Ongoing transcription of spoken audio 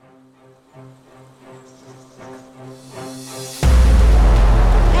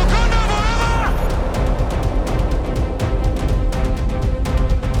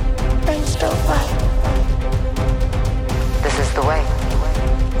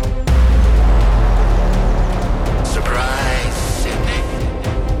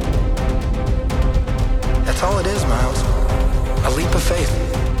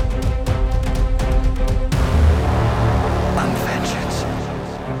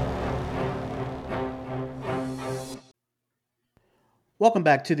Welcome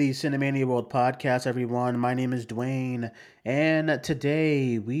back to the Cinemania World Podcast, everyone. My name is Dwayne, and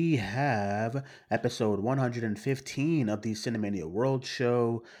today we have episode 115 of the Cinemania World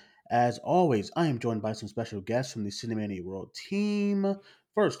Show. As always, I am joined by some special guests from the Cinemania World team.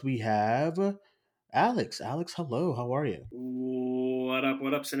 First, we have Alex. Alex, hello. How are you? What up,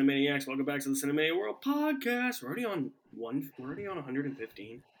 Cinemaniacs? Welcome back to the Cinemania World Podcast. We're already on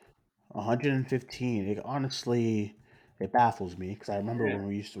 115. 115. Honestly, it baffles me because I remember Yeah,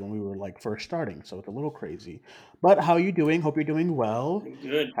 when we were like first starting, so it's a little crazy. But how are you doing? Hope you're doing well.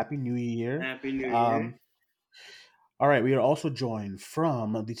 good. Happy New Year. Happy New Year. Um, all right, we are also joined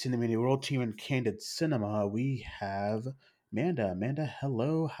from the Cinemania World Team and Candid Cinema. We have Amanda. Amanda,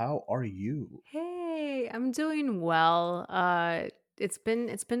 hello. How are you? Hey, I'm doing well. It's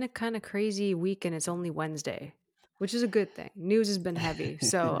been a kind of crazy week and it's only Wednesday, which is a good thing. News has been heavy,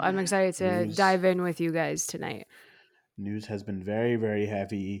 so I'm excited to news dive in with you guys tonight. news has been very, very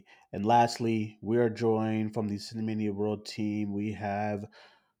heavy. And lastly, we are joined from the Cinemania World Team. We have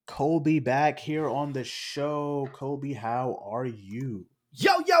Colby back here on the show. Colby, how are you?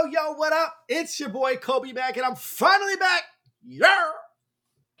 Yo, what up? It's your boy Kobe back, and I'm finally back. Yeah.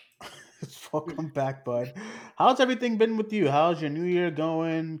 Welcome back, bud. How's everything been with you? How's your new year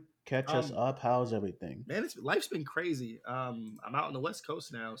going? Catch us Um, up. How's everything? man, life's been crazy. I'm out on the West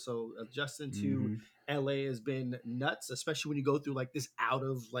Coast now, so adjusting to Hmm. LA has been nuts, especially when you go through like this out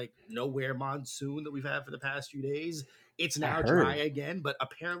of like nowhere monsoon that we've had for the past few days. It's I now dry heard. again, but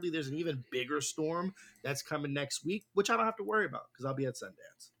apparently there's an even bigger storm that's coming next week, which I don't have to worry about because I'll be at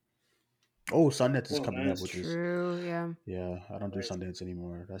Sundance. Oh, Sundance is Oh, coming up, nice. which is True, yeah. yeah. I don't do Nice. Sundance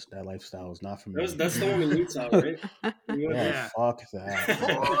anymore. That lifestyle is not for That's, me. that's the one in Utah, right? Yeah, Yeah. fuck that.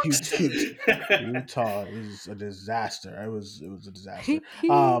 Fuck. Utah is a disaster. It was a disaster.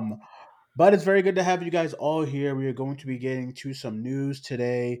 Um, But it's very good to have you guys all here. We are going to be getting to some news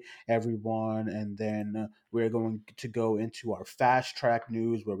today, everyone, and then we're going to go into our fast track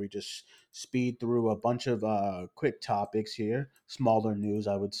news where we just speed through a bunch of quick topics here, smaller news,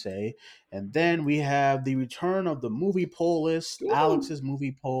 I would say. And then we have the return of the movie poll list, Woo! Alex's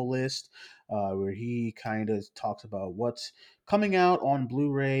movie poll list, where he kind of talks about what's coming out on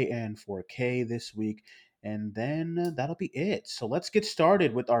Blu ray and 4K this week, and then that'll be it. So let's get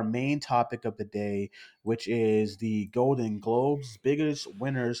started with our main topic of the day, which is the Golden Globes, biggest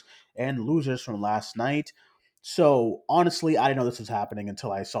winners and losers from last night. So honestly, I didn't know this was happening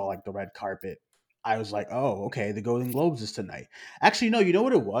until I saw like the red carpet. I was like, oh, okay, the Golden Globes is tonight. Actually, no, you know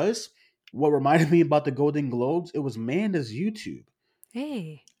what it was? What reminded me about the Golden Globes? It was Manda's YouTube.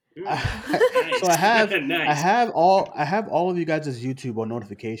 Hey. So Nice. Nice. I have all of you guys' YouTube on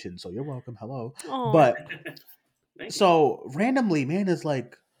notification. So you're welcome. Hello. Oh, But Thank you. so randomly, man, is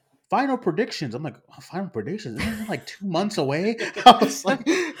like final predictions. I'm like, "Oh, final predictions? Isn't it like 2 months away?"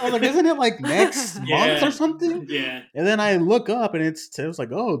 Isn't it like next month or Yeah. something? Yeah. And then I look up and it was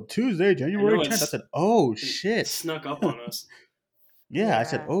like, oh, Tuesday, I January know 10th. I said, oh it shit. snuck up on us. Yeah, I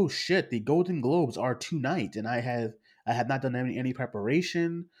said, yeah. oh shit, the Golden Globes are tonight. And I had not done any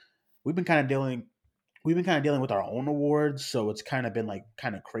preparation. We've been kind of dealing we've been kind of dealing with our own awards, so it's kind of been like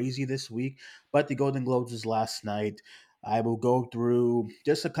kind of crazy this week. But the Golden Globes was last night. I will go through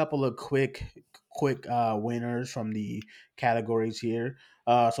just a couple of quick winners from the categories here.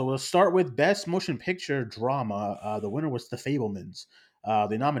 So we'll start with Best Motion Picture Drama. The winner was The Fablemans.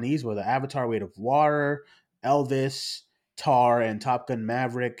 The nominees were The Avatar: Way of Water, Elvis, Tar, and Top Gun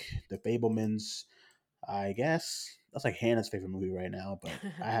Maverick. The Fablemans, I guess that's like Hannah's favorite movie right now, but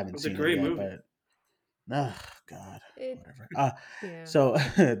I haven't It's a seen it great yet. movie. But oh God, It, whatever. yeah. So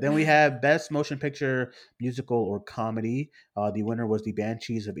then we have Best Motion Picture Musical or Comedy. The winner was The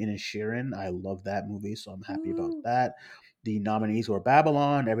Banshees of Inisherin. I love that movie, so I'm happy about Woo. that. The nominees were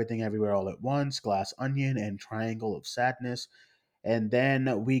Babylon, Everything Everywhere All at Once, Glass Onion, and Triangle of Sadness. And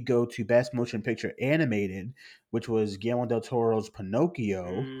then we go to Best Motion Picture Animated, which was Guillermo del Toro's Pinocchio,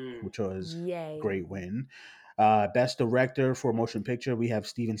 Mm. which was a Yay. great win. Best Director for Motion Picture, we have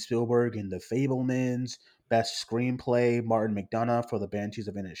Steven Spielberg in The Fablemans. Best Screenplay, Martin McDonough for The Banshees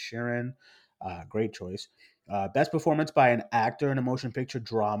of Inisherin. Great choice. Best Performance by an Actor in a Motion Picture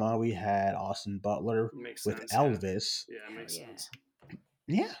Drama, we had Austin Butler Makes with sense. Yeah. Elvis. Yeah, it Hell makes yeah. sense.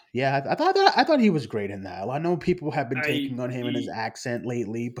 Yeah. I thought he was great in that. I know people have been I taking on him and his he, accent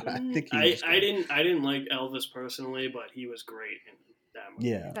lately, but I think he I was I good. didn't I didn't like Elvis personally, but he was great in that movie.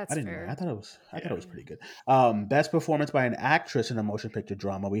 Yeah, I That's didn't mind. fair. I thought it Yeah. was Yeah. pretty good. Best performance by an actress in a motion picture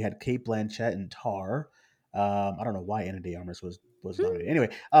drama. We had Kate Blanchett in Tar. I don't know why Anna De Armas was nominated. Anyway,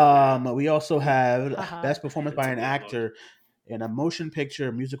 Yeah. we also have Haha. best performance by It's a an weird look. actor. In a motion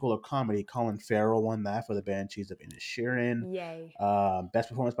picture, musical, or comedy, Colin Farrell won that for The Banshees of Inisherin. Yay. Best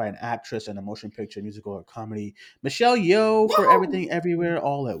performance by an actress in a motion picture, musical, or comedy, Michelle Yeoh for Everything Everywhere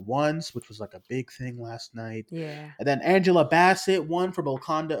All at Once, which was like a big thing last night. Yeah. And then Angela Bassett won for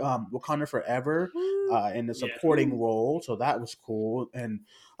Wakanda Forever in the supporting role, so that was cool. And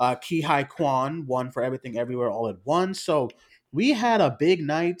Ki Hai Kwan won for Everything Everywhere All at Once. So we had a big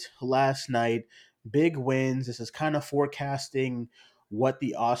night last night, big wins. This is kind of forecasting what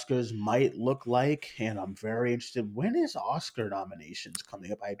the Oscars might look like, and I'm very interested. When is Oscar nominations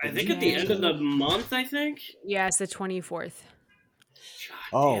coming up? I think at the end of the month, I think. Yeah, it's the 24th.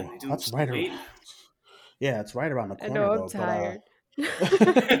 Oh, that's right around. Yeah, it's right around the corner. I know, I'm tired.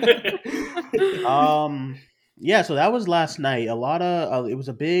 Yeah, so that was last night. A lot of it was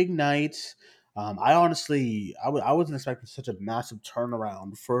a big night. I honestly, I wasn't expecting such a massive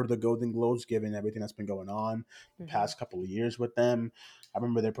turnaround for the Golden Globes, given everything that's been going on the past couple of years with them. I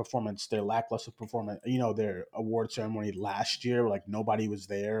remember their performance, their lackluster performance, their award ceremony last year, like nobody was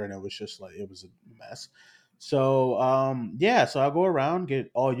there, and it was just like, it was a mess. So, so I'll go around, get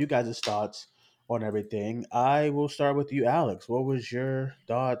all you guys' thoughts on everything. I will start with you, Alex. What was your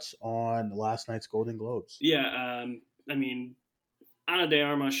thoughts on last night's Golden Globes? Yeah, I mean, Ana de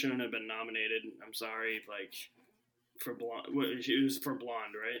Armas shouldn't have been nominated. I'm sorry, for Blonde. It was for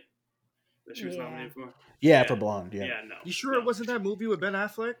Blonde, right? That she was nominated for? Yeah, for Blonde, yeah. Yeah, no. You sure it wasn't that movie with Ben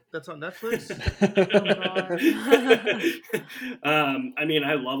Affleck that's on Netflix? I mean,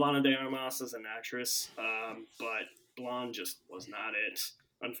 I love Ana de Armas as an actress, but Blonde just was not it,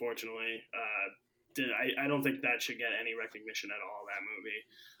 unfortunately. I don't think that should get any recognition at all, that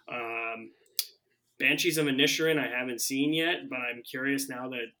movie. Banshees of Inisherin I haven't seen yet, but I'm curious now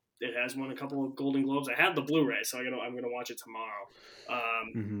that it has won a couple of Golden Globes. I have the Blu-ray, so I'm gonna watch it tomorrow.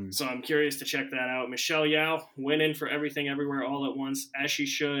 So I'm curious to check that out. Michelle Yeoh winning for Everything Everywhere All at Once, as she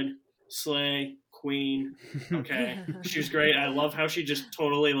should. Slay, queen. Okay, she's great. I love how she just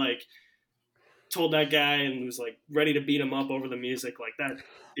totally told that guy and was ready to beat him up over the music like that.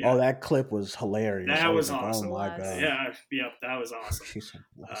 Yeah. Oh, that clip was hilarious. That was awesome. Oh my god. Yeah, that was awesome.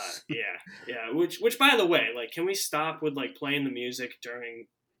 Yeah. Which by the way, can we stop with playing the music during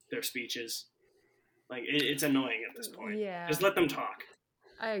their speeches? It's annoying at this point. Yeah. Just let them talk.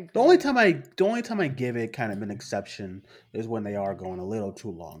 I agree. The only time I give it kind of an exception is when they are going a little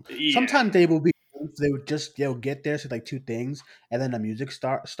too long. Yeah. Sometimes they would get there, say 2 things, and then the music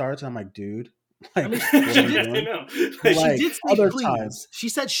starts, and I'm like, dude. I mean, she did say other please. Times, she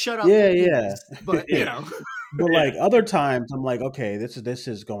said shut up. Yeah. But But other times I'm like, okay, this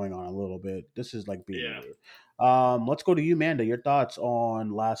is going on a little bit. This is being weird. Let's go to you, Manda. Your thoughts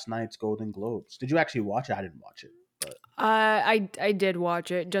on last night's Golden Globes. Did you actually watch it? I didn't watch it. But. I did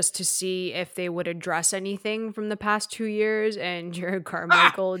watch it just to see if they would address anything from the past 2 years, and Jared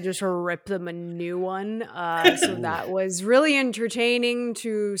Carmichael just ripped them a new one. So that was really entertaining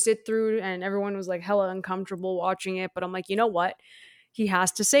to sit through, and everyone was hella uncomfortable watching it. But I'm like, you know what? He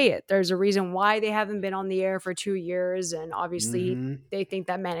has to say it. There's a reason why they haven't been on the air for 2 years, and obviously they think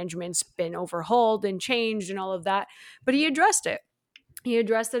that management's been overhauled and changed and all of that. But he addressed it. He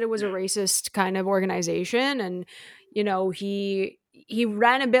addressed that it was a racist kind of organization, and he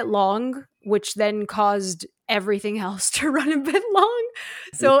ran a bit long, which then caused everything else to run a bit long.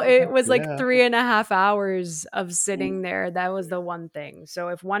 So it was 3.5 hours of sitting there. That was the one thing. So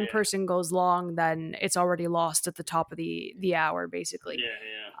if one person goes long, then it's already lost at the top of the hour, basically.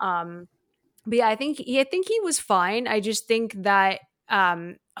 But yeah, I think he was fine. I just think that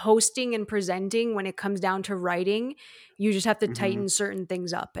hosting and presenting, when it comes down to writing, you just have to tighten certain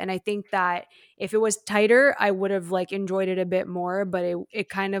things up. And I think that if it was tighter, I would have enjoyed it a bit more, but it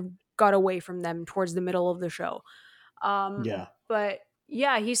kind of got away from them towards the middle of the show. But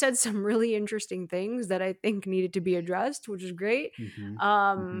yeah, he said some really interesting things that I think needed to be addressed, which is great.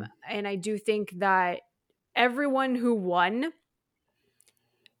 And I do think that everyone who won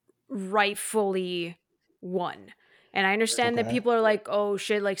rightfully won. And I understand that people are like, oh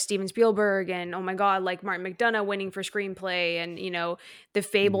shit, Steven Spielberg, and oh my god, Martin McDonagh winning for screenplay, and the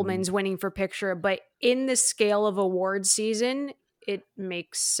Fabelmans winning for picture. But in the scale of awards season, it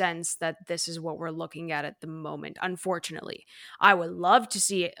makes sense that this is what we're looking at the moment. Unfortunately, I would love to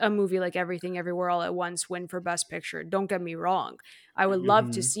see a movie like Everything Everywhere All at Once win for Best Picture. Don't get me wrong. I would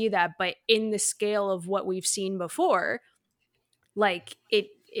love to see that. But in the scale of what we've seen before,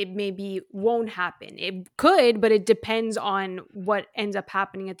 it maybe won't happen. It could, but it depends on what ends up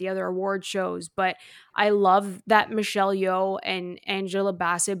happening at the other award shows. But I love that Michelle Yeoh and Angela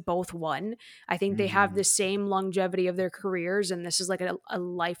Bassett both won. I think they have the same longevity of their careers, and this is a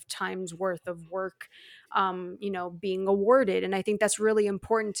lifetime's worth of work being awarded. And I think that's really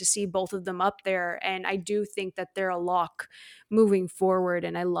important to see both of them up there. And I do think that they're a lock moving forward.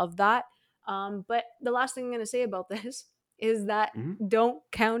 And I love that. But the last thing I'm going to say about this is that Mhm. don't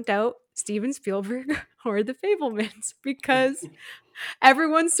count out Steven Spielberg or the Fablemans, because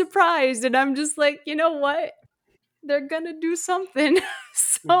everyone's surprised. And I'm just like, you know what? They're going to do something.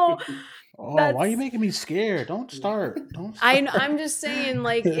 So Oh, why are you that's making me scared? Don't start. Don't I'm start. just saying,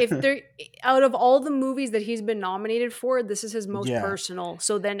 like, if they're out of all the movies that he's been nominated for, this is his most Yeah. personal.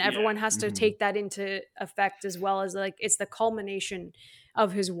 So then everyone has to Mhm. take that into effect, as well as, like, it's the culmination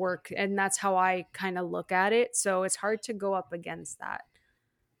of his work, and that's how I kind of look at it. So it's hard to go up against that.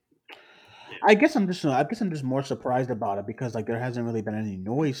 I guess I'm just more surprised about it because like there hasn't really been any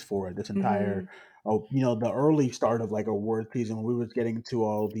noise for it this Mm-hmm. entire the early start of like award season when we was getting to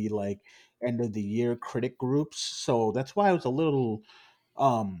all the like end of the year critic groups. So that's why I was a little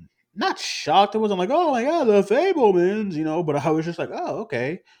not shocked. I wasn't like, oh my god, the Fablemans, but I was just like, oh,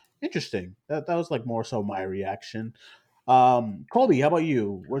 okay, interesting. That was like more so my reaction. Colby, how about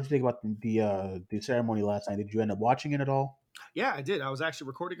you? What did you think about the ceremony last night? Did you end up watching it at all? Yeah, I did. I was actually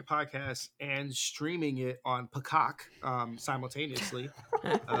recording a podcast and streaming it on Peacock simultaneously.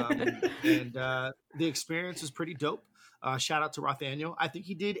 And the experience was pretty dope. Shout out to Rothaniel. I think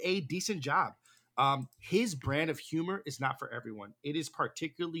he did a decent job. His brand of humor is not for everyone. It is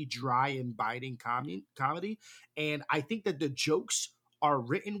particularly dry and biting comedy. And I think that the jokes are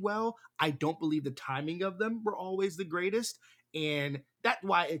written well. I don't believe the timing of them were always the greatest. And that's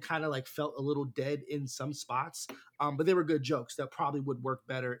why it kind of like felt a little dead in some spots. But they were good jokes that probably would work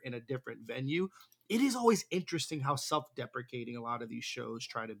better in a different venue. It is always interesting how self-deprecating a lot of these shows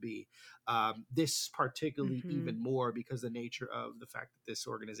try to be. This particularly Mm-hmm. even more because the nature of the fact that this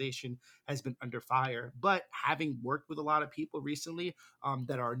organization has been under fire. But having worked with a lot of people recently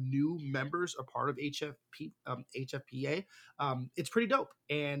that are new members or part of HFPA, it's pretty dope.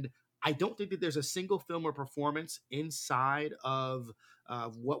 And I don't think that there's a single film or performance inside of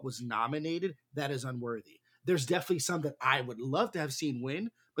what was nominated that is unworthy. There's definitely some that I would love to have seen win.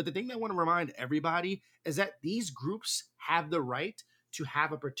 But the thing that I want to remind everybody is that these groups have the right to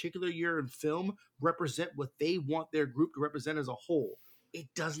have a particular year in film represent what they want their group to represent as a whole. It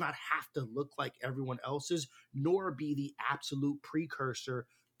does not have to look like everyone else's, nor be the absolute precursor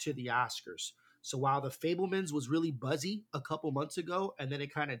to the Oscars. So while the Fablemans was really buzzy a couple months ago and then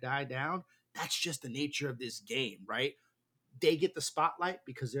it kind of died down, that's just the nature of this game, right? They get the spotlight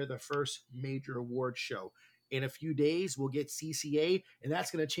because they're the first major award show. In a few days, we'll get CCA, and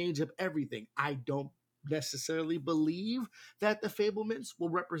that's going to change up everything. I don't necessarily believe that the Fablemans will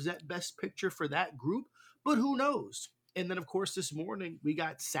represent Best Picture for that group, but who knows? And then, of course, this morning we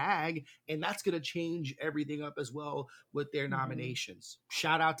got SAG, and that's going to change everything up as well with their nominations.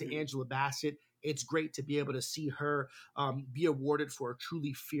 Shout out to Angela Bassett. It's great to be able to see her be awarded for a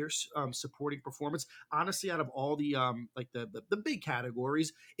truly fierce supporting performance. Honestly, out of all the the big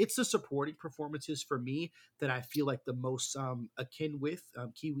categories, it's the supporting performances for me that I feel like the most akin with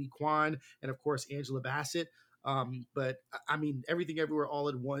Kiwi Kwan and of course Angela Bassett. But I mean, Everything Everywhere All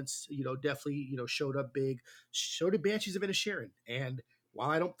at Once, definitely, showed up big, showed the Banshees of Inisherin. And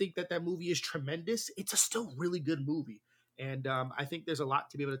while I don't think that that movie is tremendous, it's a still really good movie. And I think there's a lot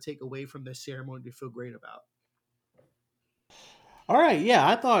to be able to take away from this ceremony to feel great about. All right, yeah,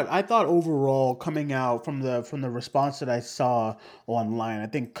 I thought overall coming out from the response that I saw online, I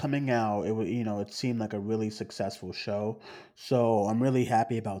think coming out it was it seemed like a really successful show. So I'm really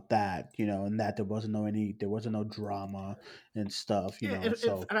happy about that, and that there wasn't no drama and stuff, Yeah,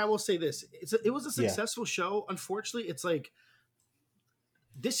 So and I will say this: it was a yeah. successful show. Unfortunately, it's like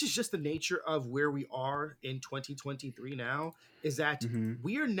this is just the nature of where we are in 2023 now. Is that Hmm.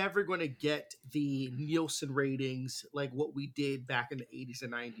 we are never going to get the Nielsen ratings like what we did back in the 80s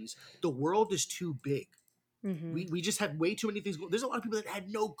and 90s. The world is too big. Mm-hmm. We just had way too many things. There's a lot of people that had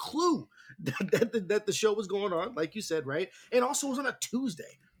no clue that the show was going on, like you said, right? And also it was on a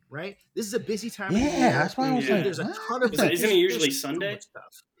Tuesday, right? This is a busy time of the Yeah, year. that's why I was like, Yeah. There's a ton of what? Isn't it usually there's so Sunday? much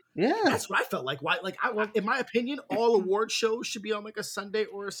stuff. Yeah. That's what I felt like. Why? In my opinion, all award shows should be on like a Sunday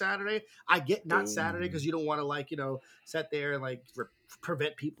or a Saturday. I get not Saturday because you don't want to sit there and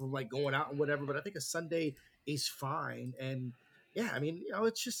prevent people from like going out and whatever. But I think a Sunday is fine. And yeah, I mean,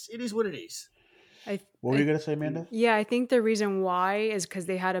 it's just it is what it is. I, What were you I gonna say, Amanda? Yeah, I think the reason why is because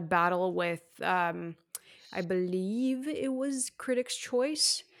they had a battle with, I believe it was Critics'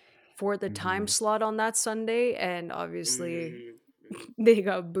 Choice for the time Hmm. slot on that Sunday, and obviously Mm. they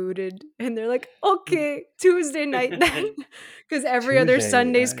got booted, and they're like, okay, Tuesday night then, because every other Tuesday,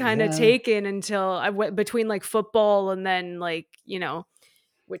 Sunday's kind of yeah. taken until I went between like football and then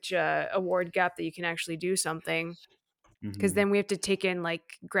which award gap that you can actually do something. Because Mm-hmm. then we have to take in like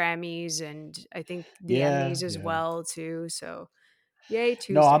Grammys and I think the Yeah, Emmys as yeah. well too. So yay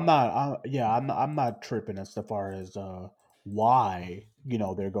No, I'm Tuesday. not. I'm not tripping as far as why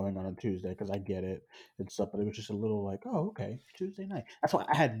they're going on Tuesday because I get it and stuff, but it was just a little like, oh, okay, Tuesday night. That's why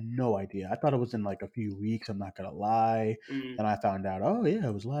I had no idea. I thought it was in like a few weeks. I'm not gonna lie. Mm. Then I found out, oh yeah,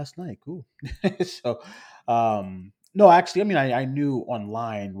 it was last night. Cool. So, no, actually, I mean, I knew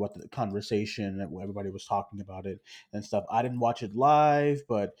online what the conversation that everybody was talking about it and stuff. I didn't watch it live,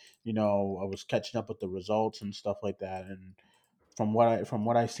 but I was catching up with the results and stuff like that, and from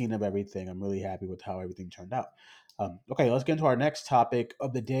what I've seen of everything, I'm really happy with how everything turned out. Okay, let's get into our next topic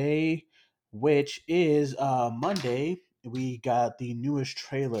of the day, which is Monday. We got the newest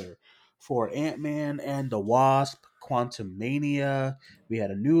trailer for Ant-Man and the Wasp: Quantumania. We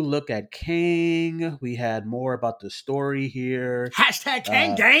had a new look at Kang. We had more about the story here. Hashtag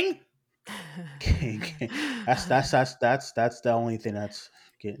Kang Gang. Kang. That's the only thing that's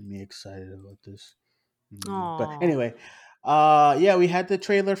getting me excited about this movie. But Aw. anyway, yeah, we had the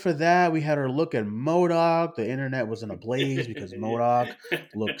trailer for that. We had our look at MODOK. The internet was in a blaze because MODOK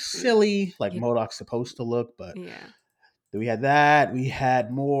looked silly, like You- MODOK's supposed to look. But yeah. we had that. We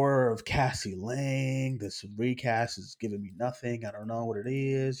had more of Cassie Lang. This recast is giving me nothing. I don't know what it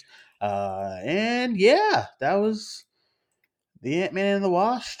is. And yeah, that was the Ant-Man and the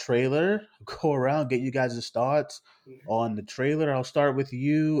Wasp trailer. Go around, get you guys' thoughts on the trailer. I'll start with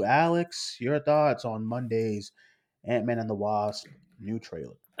you, Alex. Your thoughts on Monday's Ant-Man and the Wasp new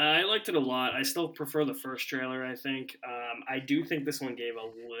trailer. I liked it a lot. I still prefer the first trailer, I think. I do think this one gave a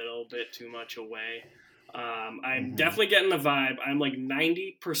little bit too much away. I'm definitely getting the vibe. I'm like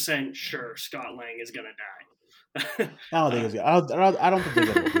 90% sure Scott Lang is going to die. I don't think it's good. I don't think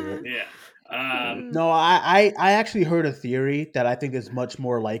they're gonna do it. Yeah. No, I actually heard a theory that I think is much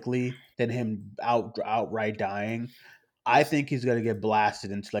more likely than him outright dying. I think he's gonna get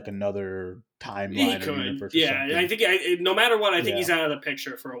blasted into like another He timeline or could. universe or Yeah. something. I think no matter what, I think Yeah. he's out of the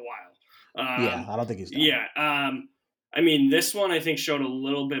picture for a while. Yeah, I don't think he's dying. Yeah. I mean, this one I think showed a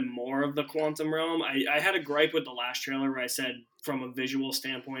little bit more of the quantum realm. I had a gripe with the last trailer where I said, from a visual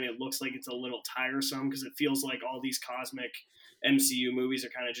standpoint, it looks like it's a little tiresome because it feels like all these cosmic MCU movies are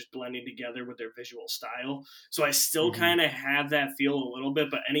kind of just blending together with their visual style. So I still kind of have that feel a little bit,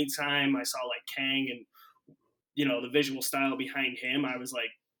 but anytime I saw like Kang and the visual style behind him, I was like,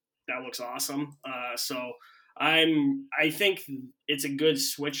 that looks awesome. So I think it's a good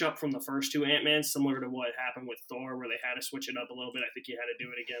switch up from the first two Ant-Man, similar to what happened with Thor, where they had to switch it up a little bit. I think you had to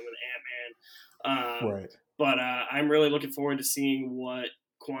do it again with Ant-Man. Right. But I'm really looking forward to seeing what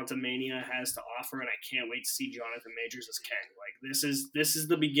Quantumania has to offer, and I can't wait to see Jonathan Majors as Kang. Like this is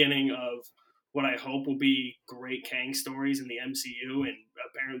the beginning of what I hope will be great Kang stories in the MCU, and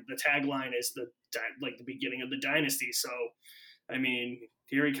apparently the tagline is the beginning of the dynasty. So, I mean,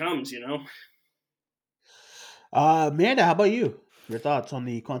 here he comes, Amanda, how about you? Your thoughts on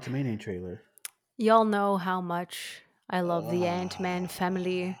the Quantumania trailer? Y'all know how much I love the Ant-Man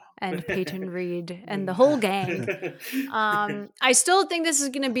family and Peyton Reed and the whole gang. I still think this is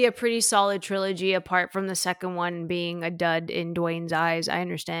going to be a pretty solid trilogy, apart from the second one being a dud in Dwayne's eyes. I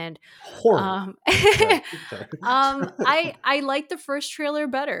understand. Horrible. Sorry. I like the first trailer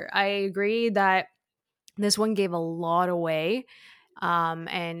better. I agree that this one gave a lot away.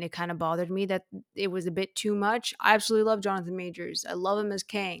 And it kind of bothered me that it was a bit too much. I absolutely love Jonathan Majors. I love him as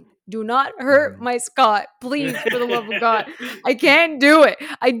Kang. Do not hurt my Scott, please, for the love of God. I can't do it.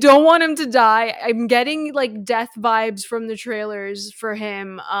 I don't want him to die. I'm getting like death vibes from the trailers for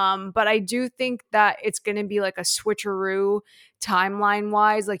him. But I do think that it's gonna be like a switcheroo timeline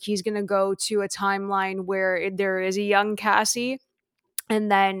wise. Like he's gonna go to a timeline where there is a young Cassie, and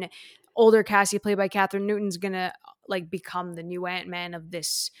then older Cassie, played by Catherine Newton's gonna like become the new Ant-Man of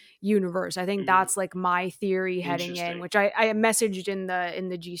this universe. I think that's like my theory heading in, which I messaged in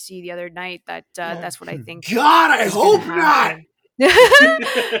the GC the other night that that's what I think. God, I hope not.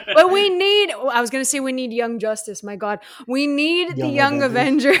 But we need, I was going to say we need Young Justice. My God, we need the Young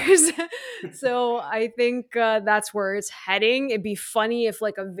Avengers. So I think that's where it's heading. It'd be funny if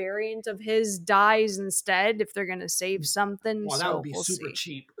like a variant of his dies instead, if they're going to save something. Well, so that would be we'll super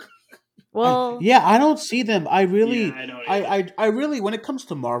see. cheap. Well, yeah, I don't see them. I really, Yeah, I don't I really, when it comes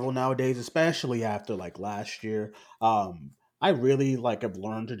to Marvel nowadays, especially after like last year, I really like have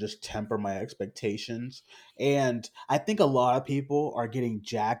learned to just temper my expectations, and I think a lot of people are getting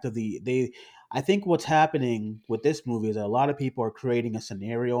jacked of they. I think what's happening with this movie is that a lot of people are creating a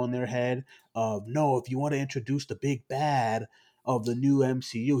scenario in their head of no, if you want to introduce the big bad of the new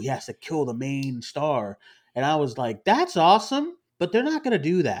MCU, he has to kill the main star, and I was like, that's awesome. but they're not going to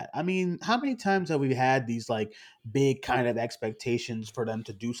do that. I mean, how many times have we had these like big kind of expectations for them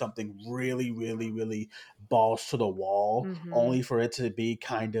to do something really, really, really balls to the wall, Mm-hmm. only for it to be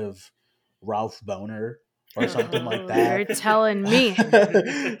kind of Ralph Boner or something like Oh, you're that. telling me.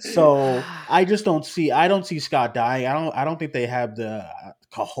 So I just don't see. I don't see Scott dying. I don't think they have the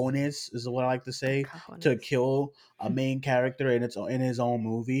cojones, is what I like to say, to Cojones. kill a main character in his own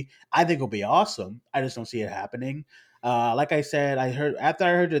movie. I think it'll be awesome. I just don't see it happening. Like I said, after I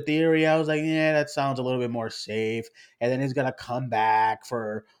heard the theory, I was like, yeah, that sounds a little bit more safe. And then he's gonna come back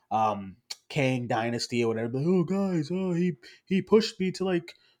for Kang Dynasty or whatever. Like, oh guys, he pushed me to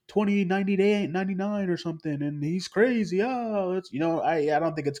like 99 or something, and he's crazy. Oh, it's I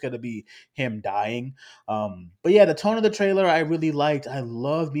don't think it's gonna be him dying. But yeah, the tone of the trailer I really liked. I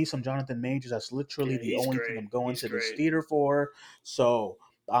love me some Jonathan Majors. That's literally Yeah, the he's only thing great. I'm going He's to this great. theater for. So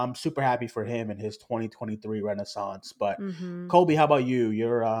I'm super happy for him and his 2023 renaissance. But Mm-hmm. Colby, how about you?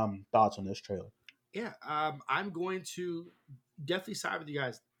 Your thoughts on this trailer? Yeah, I'm going to definitely side with you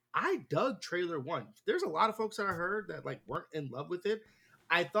guys. I dug trailer one. There's a lot of folks that I heard that like weren't in love with it.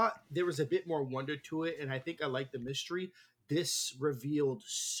 I thought there was a bit more wonder to it, and I think I like the mystery. This revealed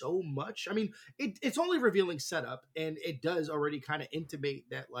so much. I mean, it's only revealing setup, and it does already kind of intimate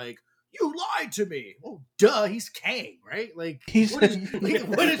that like you lied to me. Well, duh, he's Kang, right? Like, He's what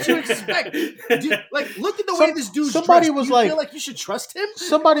did you expect? Like, look at the way this dude's somebody dressed. was Do you like, feel like you should trust him?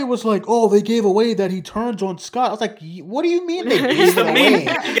 Somebody was like, "Oh, they gave away that he turns on Scott." I was like, "What do you mean they gave He's it the main away?"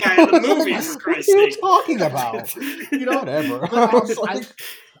 guy in the movie. What For Christ's are you sake. talking about? Whatever. But I was like,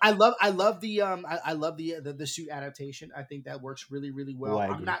 I love the suit adaptation. I think that works really really well. I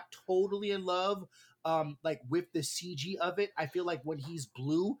I'm agree. not totally in love like with the CG of it. I feel like when he's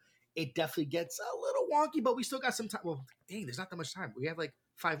blue, it definitely gets a little wonky, but we still got some time. Well, dang, there's not that much time. We have like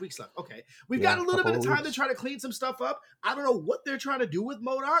 5 weeks left. Okay, we've got a little bit of time to try to clean some stuff up. I don't know what they're trying to do with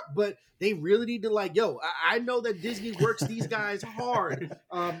MODOK, but they really need to like, I know that Disney works these guys hard,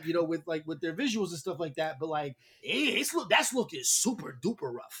 with their visuals and stuff like that, but like, that's looking super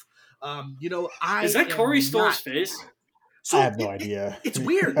duper rough. Is that Corey Stoll's face? So I have no idea. It's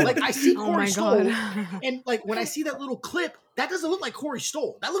weird. Like I see Oh Corey my Stoll, god. and like when I see that little clip, that doesn't look like Corey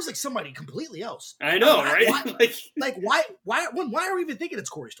Stoll. That looks like somebody completely else. I know, Why- right? why are we even thinking it's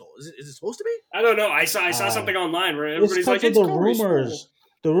Corey Stoll? Is it supposed to be? I don't know. I saw something online where It's everybody's like, because "It's of the Corey rumors. Stoll."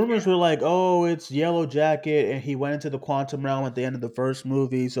 The rumors were like, "Oh, it's Yellow Jacket, and he went into the quantum realm at the end of the first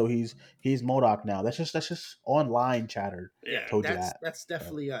movie, so he's MODOK now." That's just online chatter. Yeah. Told you that. That's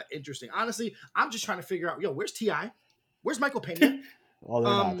definitely interesting. Honestly, I'm just trying to figure out, where's T.I.? Where's Michael Pena? Oh,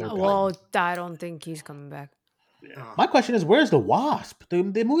 they're not. They're Well, I don't think he's coming back. Yeah. My question is, where's the Wasp? The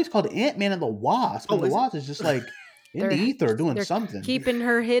movie's called Ant-Man and the Wasp, and Oh, the is it? Wasp is just like in the They're- ether doing They're something. keeping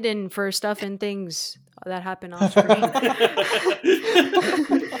her hidden for stuff and things that happen off screen.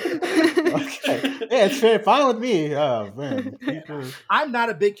 Okay, yeah, it's fair. Fine with me. Oh man, I'm not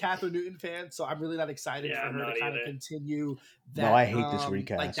a big Catherine Newton fan, so I'm really not excited Yeah, for I'm her not to kind of either. continue that. No, I hate this like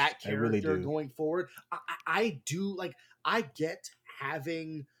recast. that I really character do. going forward. I do like. I get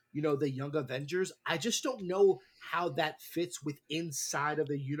having the Young Avengers. I just don't know how that fits with inside of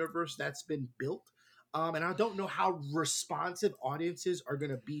the universe that's been built. And I don't know how responsive audiences are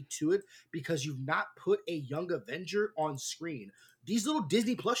going to be to it because you've not put a Young Avenger on screen. These little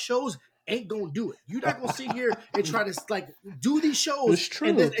Disney Plus shows ain't gonna do it. You're not gonna sit here and try to like do these shows It's true.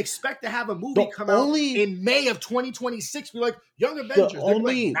 and then expect to have a movie The come only- out in May of 2026. Be like Young Avengers. They're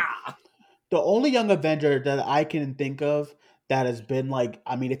only- like, nah. The only Young Avenger that I can think of that has been like,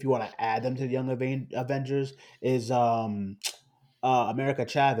 I mean, if you want to add them to the Young Avengers, is America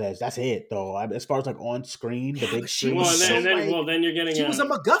Chavez. That's it, though. As far as like on screen, the Yeah, big but she screen. Well, was and so, then, like, then you're getting She was a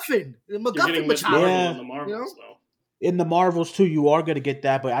MacGuffin. you're MacGuffin getting Miss Machado. Marvel Yeah. in the Marvels though. In the Marvels too, you are going to get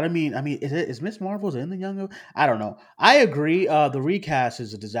that, but I mean, is Miss Marvel's in the Young? I don't know. I agree. The recast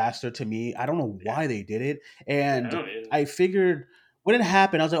is a disaster to me. I don't know why they did it, and I don't either. I figured when it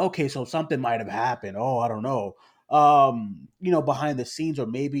happened, I was like, okay, so something might have happened. Oh, I don't know. Behind the scenes, or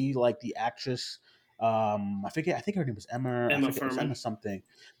maybe like the actress. I forget. I think her name was Emma. Emma It was Furman. Emma something.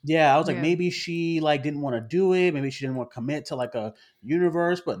 Yeah, I was like, Yeah. maybe she like didn't want to do it. Maybe she didn't want to commit to like a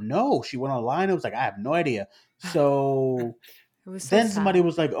universe. But no, she went online. It was like I have no idea. So It was so then somebody sad.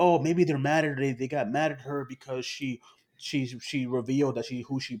 was like, "Oh, maybe they're mad at her. They got mad at her because she revealed that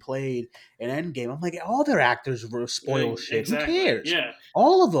who she played in Endgame." I'm like, all their actors were spoiled shit. Exactly. Who cares? Yeah.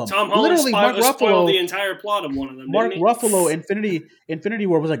 All of them. Tom Holland Literally, Mark spoiled the Ruffalo. entire plot of one of them. Mark didn't he? Ruffalo, Infinity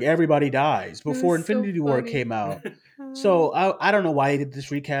War was like everybody dies before was so Infinity War funny. came out. So I don't know why they did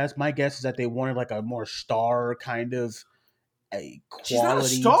this recast. My guess is that they wanted like a more star kind of a quality. She's not a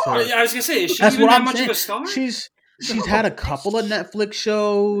star. to- I was gonna say, is she That's even what that I'm much saying. of a star? she's had a couple of Netflix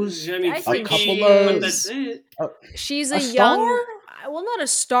shows. I mean, I A think Freaky, couple she but of that's is. it. She's a a star. young, well, not a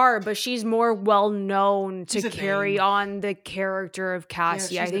star, but she's more well known to She's a carry name. on the character of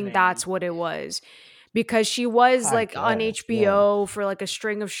Cassie. I she's a think name. that's what it was. Because she was I like on guess, yeah. HBO for like a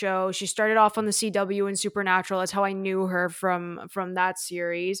string of shows. She started off on the CW and Supernatural. That's how I knew her from that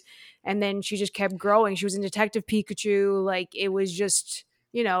series. And then she just kept growing. She was in Detective Pikachu. Like it was just,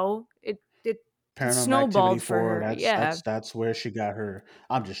 it Paranormal Activity snowballed for 4. her. Yeah. That's where she got her.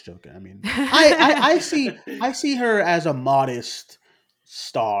 I'm just joking. I mean, I see her as a modest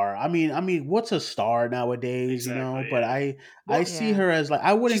star. I mean, what's a star nowadays? Exactly, But yeah. I see Yeah. her as like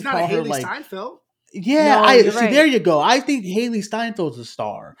I She's wouldn't not a call her Haley like. Steinfeld. Yeah, No, I you're see. There right. you go. I think Haley Steinfeld's a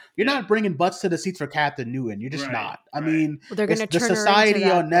star. You're Yeah. not bringing butts to the seats for Captain Newton. You're just Right, not. I right. mean, Well, they're gonna the turn her into Society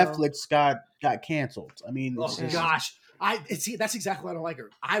that on though. Netflix got canceled. I mean, it's Oh Yeah. just gosh, see that's exactly why I don't like her.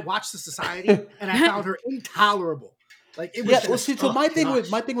 I watched The Society and I found her intolerable. Like it was yeah. Well, just see, so oh, my thing gosh.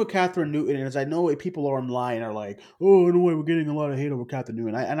 with Catherine Newton is I know people online are like, oh, no way, we're getting a lot of hate over Catherine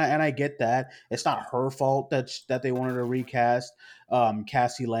Newton. And I get that it's not her fault that they wanted to recast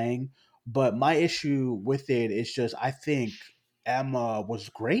Cassie Lang, but my issue with it is just I think Emma was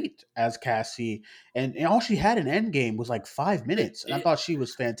great as Cassie, and all she had in Endgame was like 5 minutes, and I thought she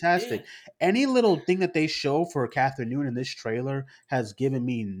was fantastic. Any little thing that they show for Catherine Newton in this trailer has given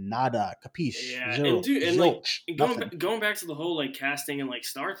me nada, capiche, Yeah, zero, and dude, and like zilch, nothing. going back to the whole like casting and like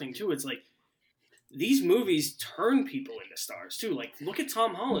star thing too. It's like these movies turn people into stars too. Like look at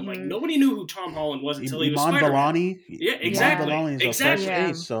Tom Holland. Like Mhm. nobody knew who Tom Holland was until he was Iman Spider-Man. Vellani, Yeah, Iman exactly, Vellani is a exactly, fresh Yeah.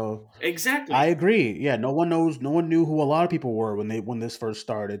 face, so exactly. I agree. Yeah, no one knew who a lot of people were when this first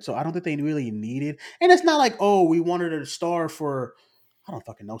started. So I don't think they really needed. And it's not like, oh, we wanted a star for I don't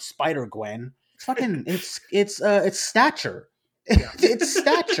fucking know, Spider Gwen. It's fucking it's stature. It's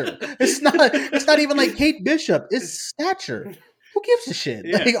stature. It's not even like Kate Bishop. It's stature. Who gives a shit?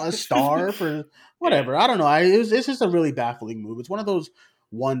 Yeah. Like a star for whatever. I don't know. It's just a really baffling move. It's one of those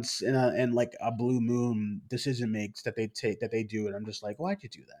once in like a blue moon decision makes that they do, and I'm just like, why'd you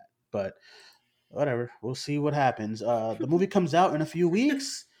do that? But whatever. We'll see what happens. The movie comes out in a few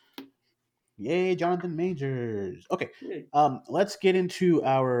weeks. Yay, Jonathan Majors. Okay. Let's get into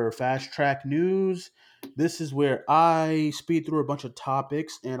our fast track news. This is where I speed through a bunch of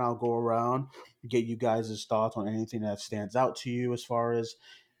topics and I'll go around, get you guys' thoughts on anything that stands out to you as far as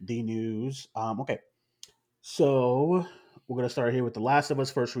the news. Okay. So we're gonna start here with The Last of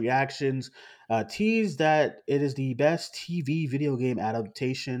Us first reactions. Tease that it is the best TV video game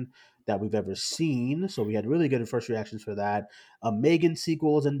adaptation that we've ever seen. So we had really good first reactions for that. A Megan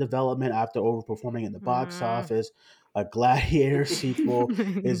sequel is in development after overperforming in the box Mm. office. A Gladiator sequel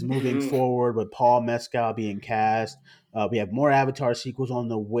is moving forward with Paul Mescal being cast. We have more Avatar sequels on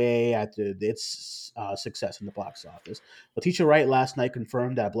the way after its success in the box office. Letitia Wright last night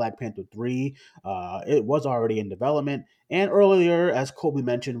confirmed that Black Panther 3 it was already in development. And earlier, as Colby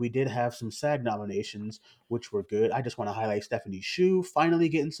mentioned, we did have some SAG nominations, which were good. I just want to highlight Stephanie Hsu finally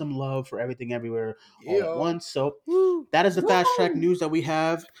getting some love for Everything Everywhere all at once. So that is the fast track news that we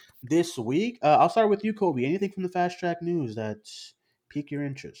have this week. I'll start with you, Colby. Anything from the fast track news that pique your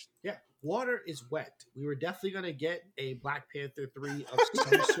interest? Yeah, water is wet. We were definitely going to get a Black Panther 3 of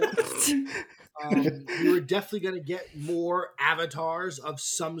some sort. We were definitely going to get more avatars of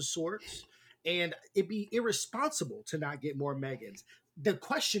some sorts. And it'd be irresponsible to not get more Megans. The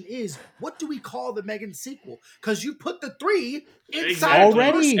question is, what do we call the Megan sequel? Because you put the 3 inside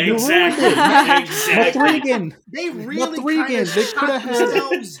already. You Exactly. ruined it. Exactly. Mathregan. They really Mathregan. kind of They shot coulda had-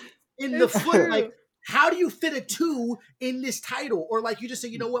 themselves in the It's foot. true. Like, how do you fit a 2 in this title? Or like you just say,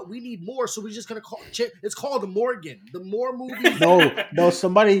 you know what, we need more, so we're just gonna call it's called the Morgan. The more movies. No.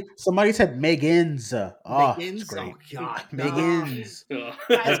 Somebody said Megan's. Oh, Megans? it's great. Oh God, Megan's. Oh.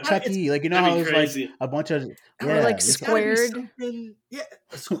 Like Chucky, like you know That'd how be it's crazy. like a bunch of Or like it's- squared.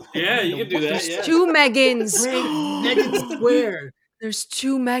 Yeah, you can do that. There's Yeah. 2 Megans. Megan squared. There's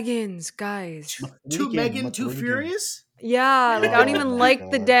 2 Megans, guys. Two Mathregan, Megan, Too Mathregan. Furious. Yeah, like I don't Oh even my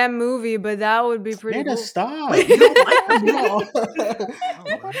like the God. damn movie, but that would be pretty Amanda, cool. stop. You don't like the movie? No. Oh,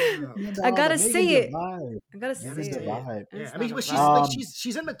 wow. I gotta Megan's say a it. vibe. I gotta Yeah, say Megan's a it. vibe. Yeah, It's I mean, not but a she's vibe. like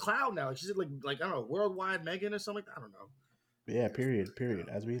she's in the cloud now. She's like I don't know, worldwide Megan or something like that. I don't know. Yeah, period.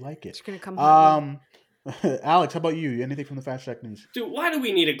 As we like it. She's gonna come hunt me. Alex, how about you? Anything from the fast track news? Dude, why do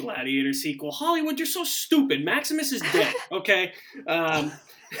we need a Gladiator sequel? Hollywood, you're so stupid. Maximus is dead, okay?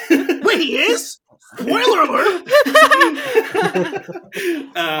 Wait, he is? Spoiler alert!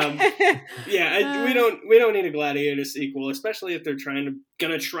 We don't need a Gladiator sequel, especially if they're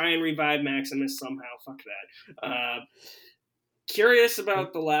gonna try and revive Maximus somehow. Fuck that. curious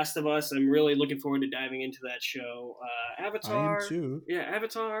about The Last of Us. I'm really looking forward to diving into that show. Avatar. I am too. Yeah,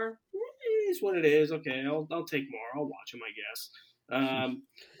 Avatar is what it is. Okay, I'll take more. I'll watch them, I guess.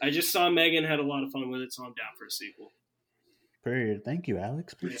 I just saw Megan had a lot of fun with it, so I'm down for a sequel. Period. Thank you,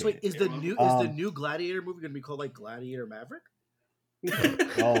 Alex. Appreciate So wait, it. is the new Gladiator movie going to be called like Gladiator Maverick?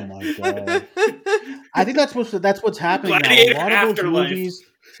 Oh my god! I think that's what's happening Gladiator now. A lot of those Afterlife. movies.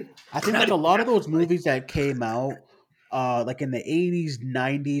 I think like a lot of those movies that came out, like in the 80s,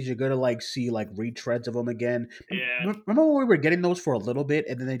 90s, you're gonna like see like retreads of them again. Yeah. Remember when we were getting those for a little bit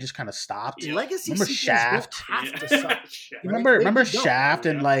and then they just kind of stopped? Yeah. Legacy Remember sequels Shaft? don't have to suck. Remember They don't. Shaft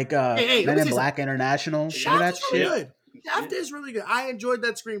and like Hey, let Men me in say Black International? Remember Shaft that is really shit? good. Shaft is really good. I enjoyed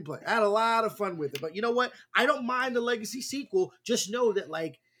that screenplay. I had a lot of fun with it. But you know what? I don't mind the Legacy sequel. Just know that,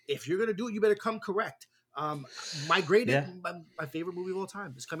 like, if you're gonna do it, you better come correct. My favorite movie of all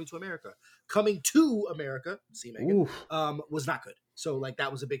time is Coming to America. Coming to America, see Megan, was not good. So like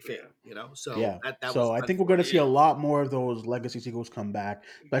that was a big fail, you know. So yeah. that so was I think we're going to see a lot more of those Legacy sequels come back,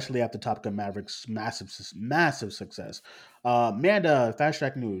 especially after Top Gun Maverick's massive success. Amanda, Fast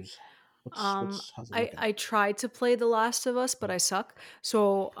Track News. How's it looking? I tried to play The Last of Us, but I suck.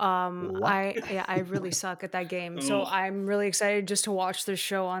 So What? I really suck at that game. So I'm really excited just to watch the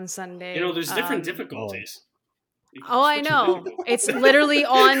show on Sunday. You know, there's different difficulties. Oh, I know. It's literally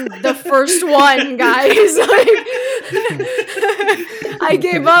on the first one, guys. Like, I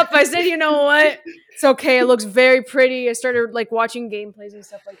gave up. I said, you know what? It's okay. It looks very pretty. I started like watching gameplays and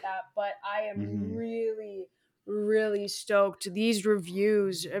stuff like that. But I am really stoked. These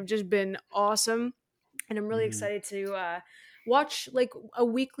reviews have just been awesome. And I'm really excited to watch like a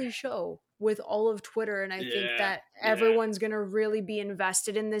weekly show with all of Twitter. And I think that everyone's going to really be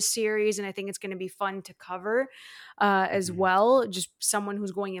invested in this series. And I think it's going to be fun to cover as well. Just someone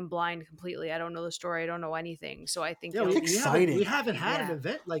who's going in blind completely. I don't know the story. I don't know anything. So I think it's exciting. We haven't had an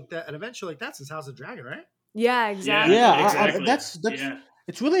event like that, an event show like that since House of Dragon, right? Yeah, exactly. Yeah, exactly. That's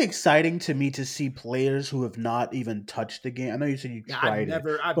it's really exciting to me to see players who have not even touched the game. I know you said you tried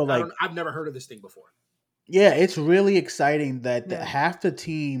I've never heard of this thing before. Yeah, it's really exciting that half the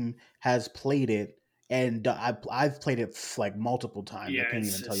team has played it, and I've played it like multiple times. Yeah, I can't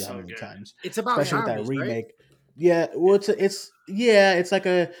even tell you how many times. It's about especially zombies, with that remake. Right? Yeah, well, it's a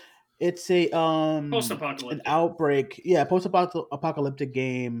post-apocalyptic. an outbreak. Yeah, post-apocalyptic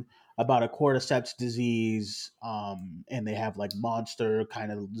game about a cordyceps disease. And they have like monster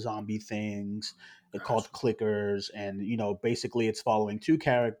kind of zombie things. They're called clickers, and you know, basically, it's following two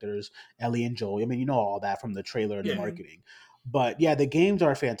characters, Ellie and Joel. I mean, you know all that from the trailer and the marketing. But yeah, the games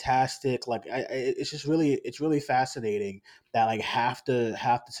are fantastic. Like, it's really fascinating that like half the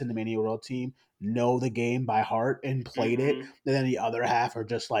Cinemania World team know the game by heart and played it, and then the other half are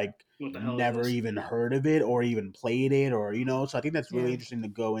just like never even heard of it or even played it, or you know. So I think that's really interesting to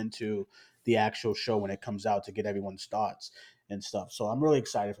go into the actual show when it comes out to get everyone's thoughts and stuff. So I'm really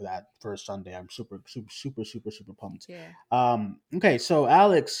excited for that first Sunday. I'm super pumped. Yeah. Okay, so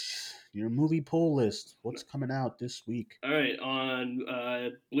Alex, your movie pull list. What's coming out this week? All right, on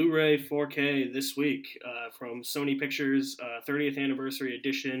Blu-ray 4K this week from Sony Pictures 30th Anniversary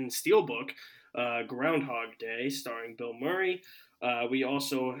Edition Steelbook, Groundhog Day, starring Bill Murray. We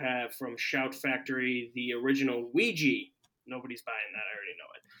also have from Shout Factory the original Ouija. Nobody's buying that. I already know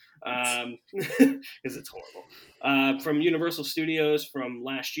it. Because it's horrible. From Universal Studios from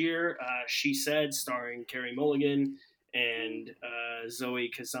last year, She Said, starring Carey Mulligan and Zoe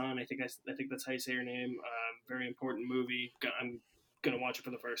Kazan. I think that's how you say her name. Very important movie. I'm gonna watch it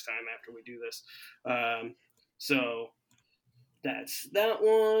for the first time after we do this. So that's that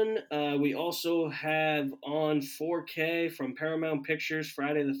one. We also have on 4K from Paramount Pictures,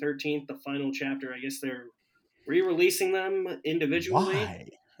 Friday the 13th, the final chapter. I guess they're re-releasing them individually. Why?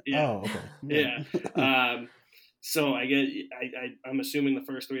 Yeah. Oh, okay. Yeah. So I'm assuming the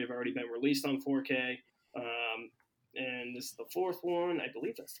first three have already been released on 4K. And this is the fourth one. I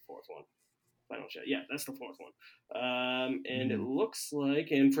believe that's the fourth one. Final check. Yeah, that's the fourth one. And it looks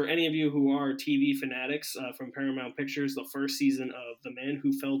like, and for any of you who are TV fanatics from Paramount Pictures, the first season of The Man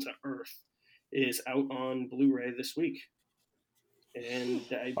Who Fell to Earth is out on Blu-ray this week. And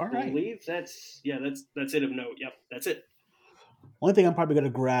I believe that's it of note. Yep, that's it. One thing I'm probably going to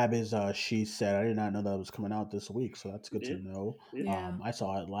grab is She Said. I did not know that it was coming out this week, so that's good to know. Yeah. I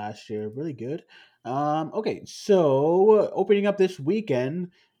saw it last year. Really good. Okay, so opening up this weekend,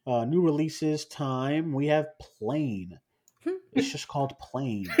 new releases time. We have Plane. It's just called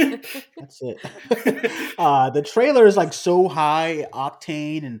Plane. That's it. The trailer is like so high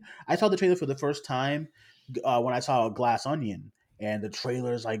octane, and I saw the trailer for the first time when I saw Glass Onion. and the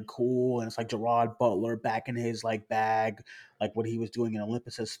trailer's like cool, and it's like Gerard Butler back in his like bag, like what he was doing in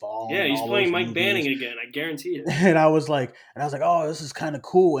Olympus Has Fallen. Yeah, and he's all playing those Mike movies. Banning again. I guarantee it. And I was like, oh, this is kind of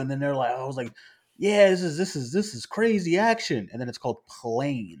cool. And then they're like, I was like, yeah, this is crazy action. And then it's called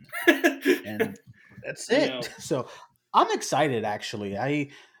Plane, and that's I it. know. So I'm excited. Actually,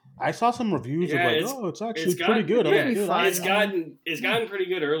 I saw some reviews Yeah, of like, it's- oh, it's actually it's pretty gotten- good. I'm yeah, like, dude, fun. It's gotten pretty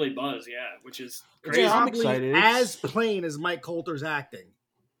good early buzz, yeah, which is crazy. Yeah, I'm Probably excited. as plain as Mike Coulter's acting.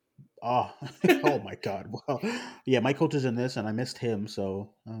 Oh, oh my God. Well, yeah, Mike Coulter's in this, and I missed him, so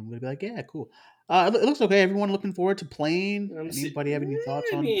I'm gonna be like, yeah, cool. It looks okay. Everyone looking forward to Plane. Anybody have any thoughts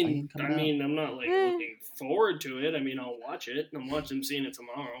on Plane coming out? I'm not like looking forward to it. I mean, I'll watch it. I'm seeing it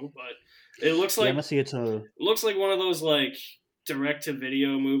tomorrow, but it looks Yeah, like I'm gonna see it. looks like one of those like direct to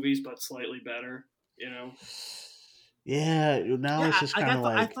video movies, but slightly better. You know? Yeah, now it's just kind of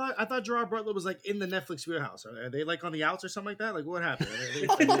like I thought Gerard Butler was like in the Netflix warehouse. Are they like on the outs or something like that? Like what happened?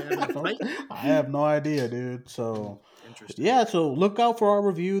 Are they having a fight? I have no idea, dude. So Interesting. yeah, so look out for our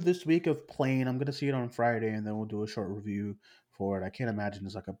review this week of Plane. I'm gonna see it on Friday, and then we'll do a short review for it. I can't imagine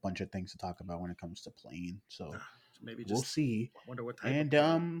there's like a bunch of things to talk about when it comes to Plane. So Maybe we'll just see. wonder what type And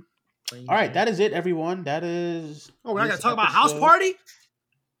of plane all right, game. that is it, everyone. That is. Oh, we're not this gonna talk about House episode. Party.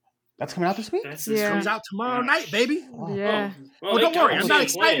 That's coming out this week. That's Yeah. Comes out tomorrow Yeah. night, baby. Oh, Yeah. Oh, don't worry, I'm not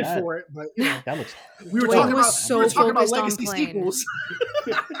excited. excited for it, but you know, That looks. we were Dwayne talking was about so we were talking about focused on legacy Plane. sequels.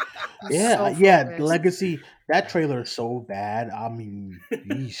 Yeah, So yeah. focused. Legacy. That trailer is so bad. I mean,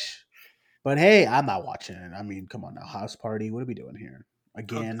 yeesh. But hey, I'm not watching it. I mean, come on now, House Party. What are we doing here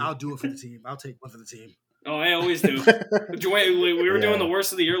again? I'll do it for the team. I'll take one for the team. Oh, I always do. Dwayne, we were Yeah. doing the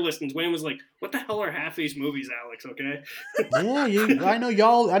worst of the year list, and Dwayne was like, "What the hell are half these movies, Alex?" Okay. Yeah, I know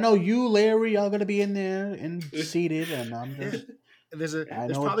y'all. I know you, Larry. Y'all gonna be in there and seated, and I'm just. And there's I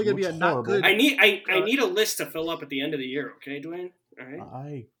there's know probably it gonna be a looks not horrible. good. I need a list to fill up at the end of the year. Okay, Dwayne. All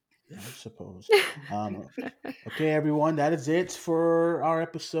right. I suppose. Okay, everyone, that is it for our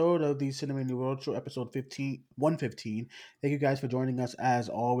episode of the Cinema New World Show, episode 115. Thank you guys for joining us as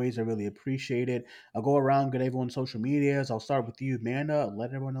always. I really appreciate it. I'll go around, get everyone's social medias. I'll start with you, Amanda.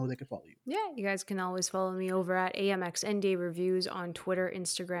 Let everyone know they can follow you. Yeah, you guys can always follow me over at AMXND Reviews on Twitter,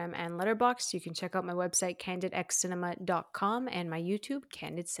 Instagram, and Letterboxd. You can check out my website, candidxcinema.com, and my YouTube,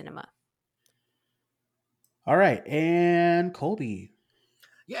 Candid Cinema. All right, and Colby.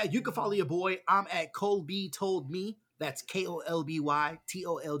 Yeah, you can follow your boy. I'm at Colby Told Me. That's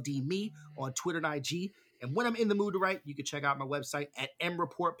KOLBYTOLD me on Twitter and IG. And when I'm in the mood to write, you can check out my website at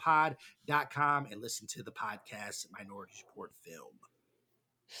mreportpod.com and listen to the podcast Minority Report Film.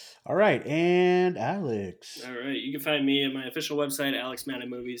 All right, and Alex. All right. You can find me at my official website,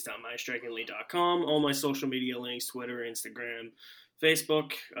 alexmanamovies.mystrikingly.com. All my social media links: Twitter, Instagram,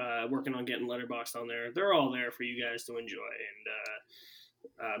 Facebook. Working on getting Letterboxd on there. They're all there for you guys to enjoy,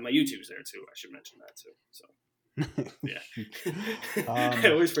 and my YouTube's there too. I should mention that too. So. Yeah. I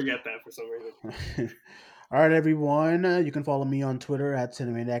always forget that for some reason. All right, everyone. You can follow me on Twitter at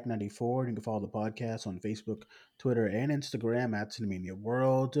Cinemaniac94. You can follow the podcast on Facebook, Twitter, and Instagram at Cinemania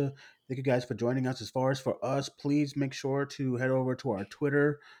World. Thank you guys for joining us. As far as for us, please make sure to head over to our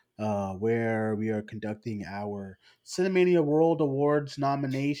Twitter, where we are conducting our Cinemania World Awards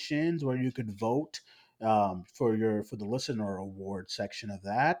nominations, where you could vote for the listener award section of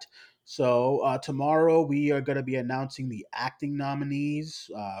that. So tomorrow we are going to be announcing the acting nominees,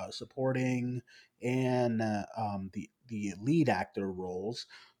 supporting, and the lead actor roles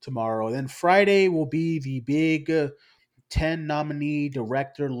tomorrow. Then Friday will be the big 10 nominee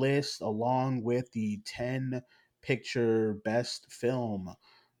director list, along with the 10 picture best film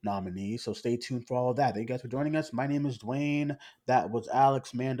nominees. So stay tuned for all of that. Thank you guys for joining us. My name is Dwayne. That was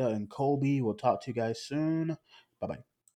Alex, Manda, and Colby. We'll talk to you guys soon. Bye-bye.